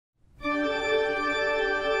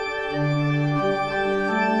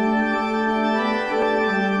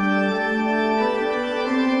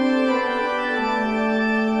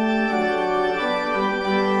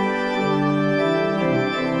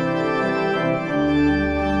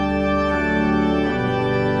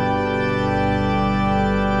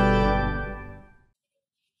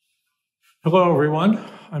Hello, everyone.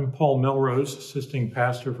 I'm Paul Melrose, Assisting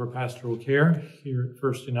Pastor for Pastoral Care here at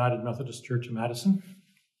First United Methodist Church in Madison.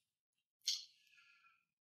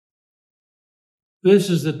 This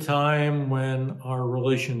is the time when our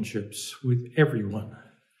relationships with everyone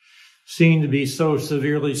seem to be so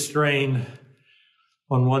severely strained.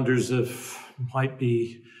 One wonders if it might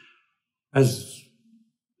be, as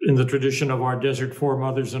in the tradition of our desert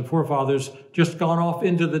foremothers and forefathers, just gone off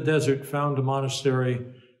into the desert, found a monastery,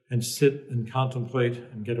 and sit and contemplate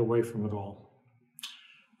and get away from it all.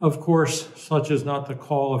 Of course, such is not the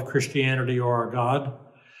call of Christianity or our God,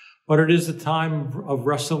 but it is a time of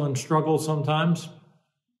wrestle and struggle sometimes.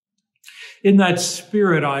 In that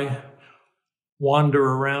spirit, I wander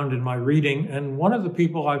around in my reading, and one of the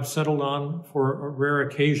people I've settled on for a rare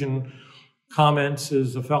occasion comments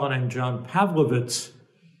is a fellow named John Pavlovitz.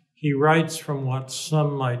 He writes from what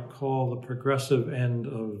some might call the progressive end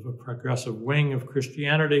of a progressive wing of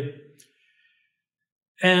Christianity.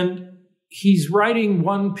 And he's writing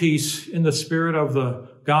one piece in the spirit of the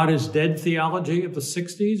God is dead theology of the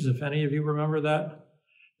 60s, if any of you remember that.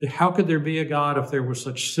 How could there be a God if there was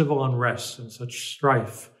such civil unrest and such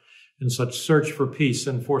strife and such search for peace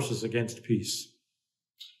and forces against peace?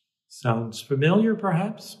 Sounds familiar,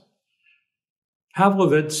 perhaps?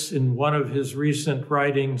 Pavlovitz, in one of his recent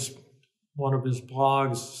writings, one of his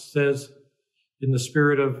blogs, says, in the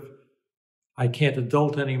spirit of, I can't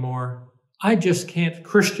adult anymore, I just can't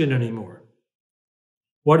Christian anymore.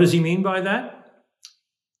 What does he mean by that?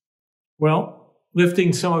 Well,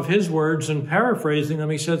 lifting some of his words and paraphrasing them,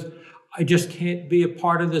 he says, I just can't be a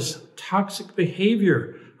part of this toxic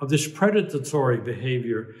behavior, of this predatory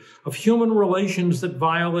behavior, of human relations that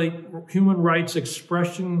violate human rights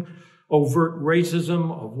expression, overt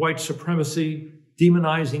racism, of white supremacy,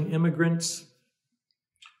 demonizing immigrants.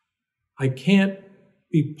 I can't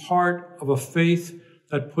be part of a faith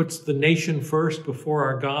that puts the nation first before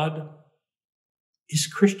our God. Is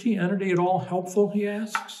Christianity at all helpful, he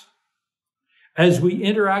asks? As we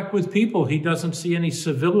interact with people, he doesn't see any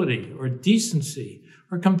civility or decency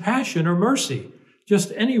or compassion or mercy,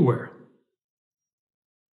 just anywhere.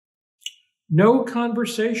 No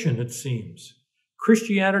conversation, it seems.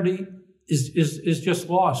 Christianity is just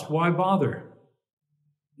lost. Why bother?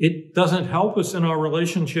 It doesn't help us in our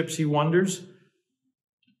relationships, he wonders.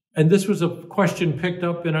 And this was a question picked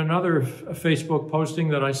up in another Facebook posting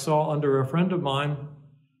that I saw under a friend of mine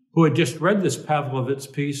who had just read this Pavlovitz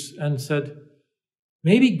piece and said,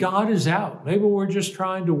 maybe God is out. Maybe we're just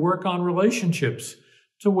trying to work on relationships.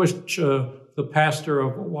 To which the pastor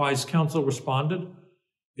of Wise Counsel responded,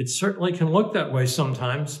 it certainly can look that way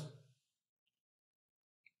sometimes.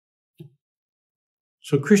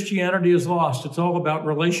 So Christianity is lost. It's all about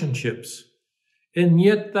relationships. And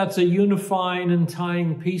yet that's a unifying and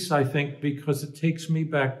tying piece, I think, because it takes me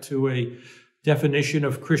back to a definition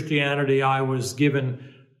of Christianity I was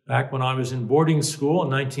given back when I was in boarding school in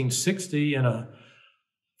 1960 in a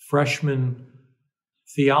freshman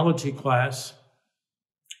theology class.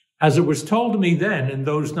 As it was told to me then in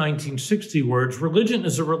those 1960 words, religion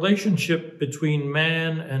is a relationship between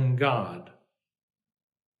man and God.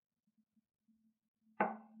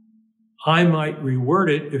 I might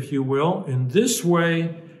reword it, if you will, in this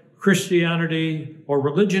way: Christianity or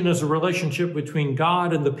religion is a relationship between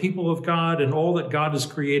God and the people of God and all that God has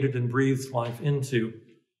created and breathed life into.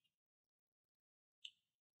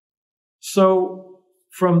 So,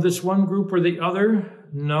 from this one group or the other,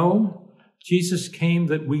 no, Jesus came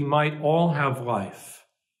that we might all have life.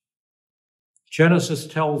 Genesis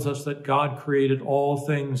tells us that God created all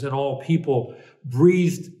things and all people,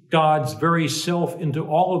 breathed God's very self into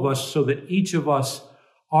all of us so that each of us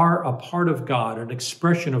are a part of God, an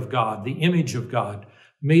expression of God, the image of God,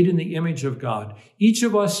 made in the image of God. Each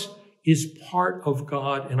of us is part of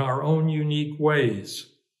God in our own unique ways.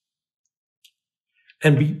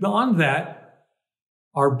 And beyond that,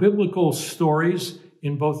 our biblical stories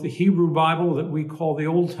in both the Hebrew Bible that we call the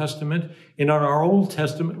Old Testament, and in our Old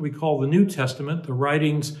Testament we call the New Testament, the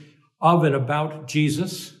writings of and about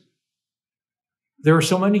Jesus. There are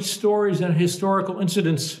so many stories and historical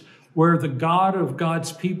incidents where the God of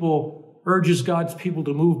God's people urges God's people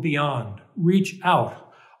to move beyond, reach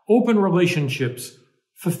out, open relationships,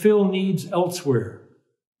 fulfill needs elsewhere.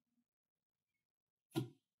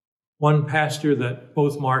 One pastor that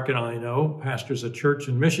both Mark and I know, pastors a church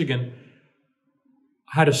in Michigan,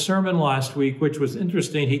 had a sermon last week, which was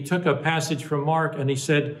interesting. He took a passage from Mark and he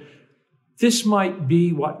said, this might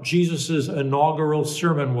be what Jesus' inaugural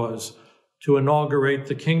sermon was, to inaugurate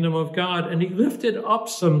the kingdom of God. And he lifted up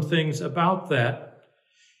some things about that.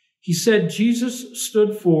 He said Jesus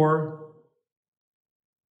stood for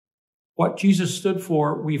what Jesus stood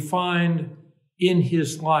for, we find in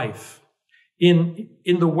his life, in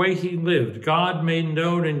the way he lived. God made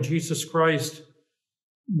known in Jesus Christ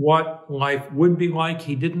what life would be like.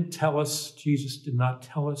 He didn't tell us. Jesus did not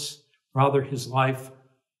tell us. Rather, his life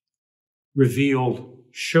revealed,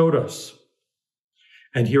 showed us.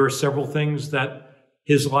 And here are several things that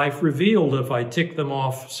his life revealed. If I tick them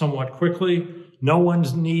off somewhat quickly, no one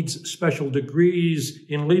needs special degrees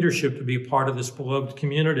in leadership to be part of this beloved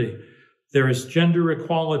community. There is gender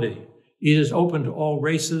equality. It is open to all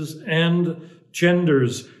races and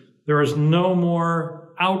genders. There is no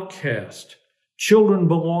more outcast. Children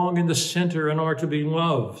belong in the center and are to be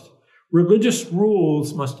loved. Religious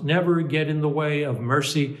rules must never get in the way of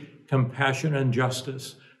mercy, compassion, and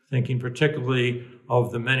justice, thinking particularly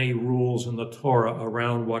of the many rules in the Torah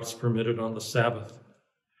around what's permitted on the Sabbath.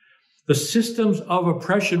 The systems of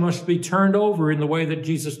oppression must be turned over in the way that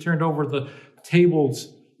Jesus turned over the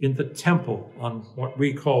tables in the temple on what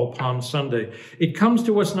we call Palm Sunday. It comes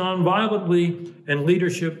to us nonviolently, and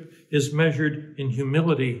leadership is measured in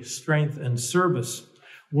humility, strength, and service.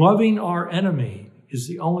 Loving our enemy is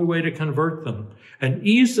the only way to convert them. And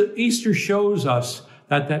Easter shows us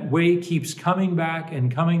that way keeps coming back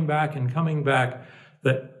and coming back and coming back,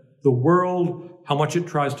 that the world, how much it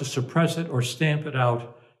tries to suppress it or stamp it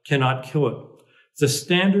out, cannot kill it. The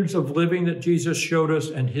standards of living that Jesus showed us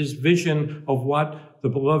and his vision of what the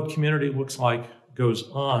beloved community looks like goes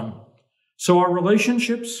on. So our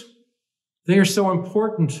relationships, they are so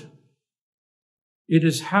important. It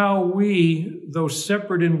is how we, though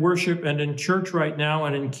separate in worship and in church right now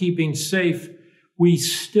and in keeping safe, we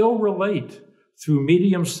still relate through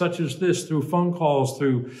mediums such as this, through phone calls,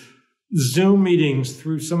 through Zoom meetings,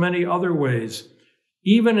 through so many other ways.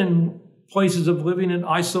 Even in places of living in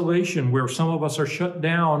isolation where some of us are shut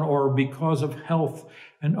down or because of health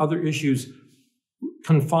and other issues,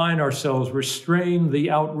 confine ourselves, restrain the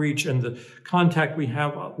outreach and the contact we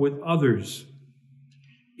have with others.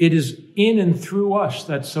 It is in and through us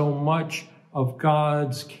that so much of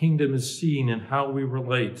God's kingdom is seen in how we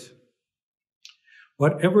relate.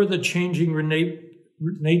 Whatever the changing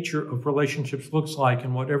nature of relationships looks like,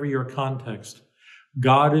 and whatever your context,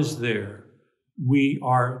 God is there. We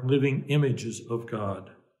are living images of God.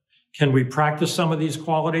 Can we practice some of these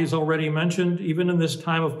qualities already mentioned, even in this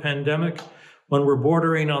time of pandemic, when we're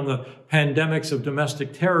bordering on the pandemics of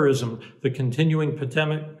domestic terrorism, the continuing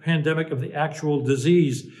pandemic of the actual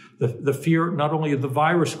disease, the fear not only of the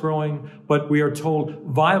virus growing, but we are told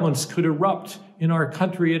violence could erupt in our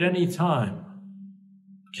country at any time.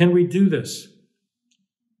 Can we do this?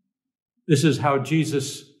 This is how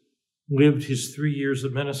Jesus lived his 3 years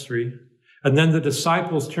of ministry. And then the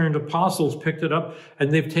disciples turned apostles, picked it up,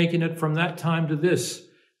 and they've taken it from that time to this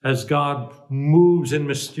as God moves in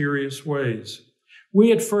mysterious ways.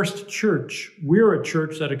 We at First Church, we're a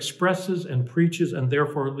church that expresses and preaches and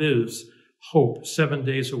therefore lives hope 7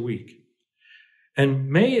 days a week. And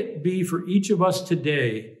may it be for each of us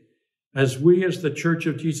today, as we as the Church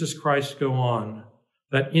of Jesus Christ go on,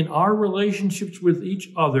 that in our relationships with each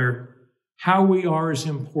other, how we are is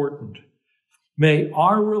important. May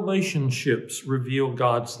our relationships reveal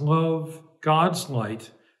God's love, God's light,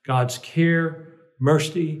 God's care,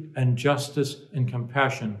 mercy, and justice and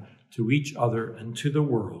compassion to each other and to the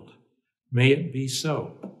world. May it be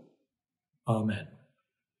so. Amen.